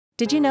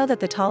Did you know that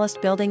the tallest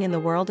building in the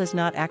world is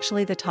not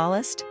actually the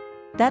tallest?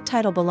 That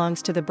title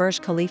belongs to the Burj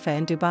Khalifa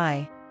in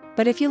Dubai.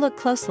 But if you look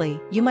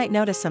closely, you might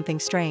notice something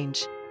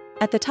strange.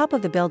 At the top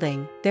of the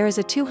building, there is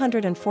a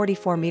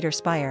 244-meter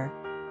spire.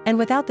 And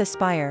without this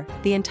spire,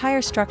 the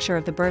entire structure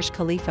of the Burj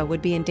Khalifa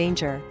would be in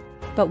danger.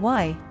 But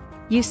why?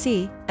 You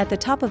see, at the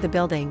top of the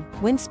building,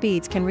 wind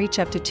speeds can reach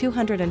up to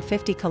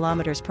 250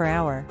 kilometers per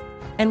hour.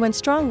 And when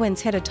strong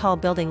winds hit a tall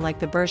building like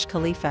the Burj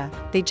Khalifa,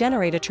 they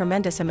generate a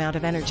tremendous amount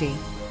of energy.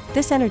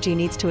 This energy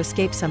needs to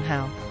escape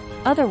somehow.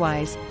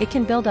 Otherwise, it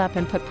can build up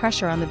and put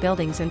pressure on the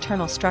building's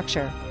internal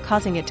structure,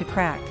 causing it to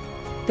crack.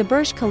 The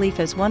Burj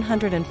Khalifa's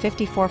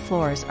 154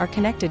 floors are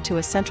connected to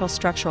a central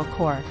structural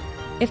core.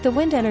 If the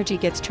wind energy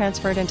gets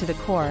transferred into the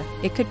core,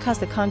 it could cause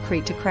the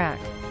concrete to crack.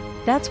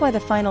 That's why the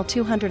final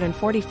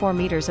 244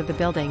 meters of the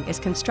building is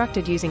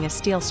constructed using a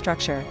steel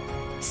structure.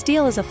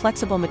 Steel is a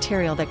flexible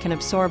material that can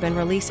absorb and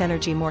release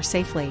energy more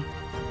safely.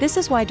 This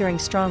is why during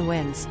strong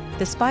winds,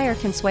 the spire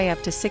can sway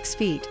up to 6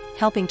 feet,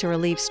 helping to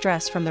relieve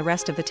stress from the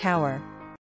rest of the tower.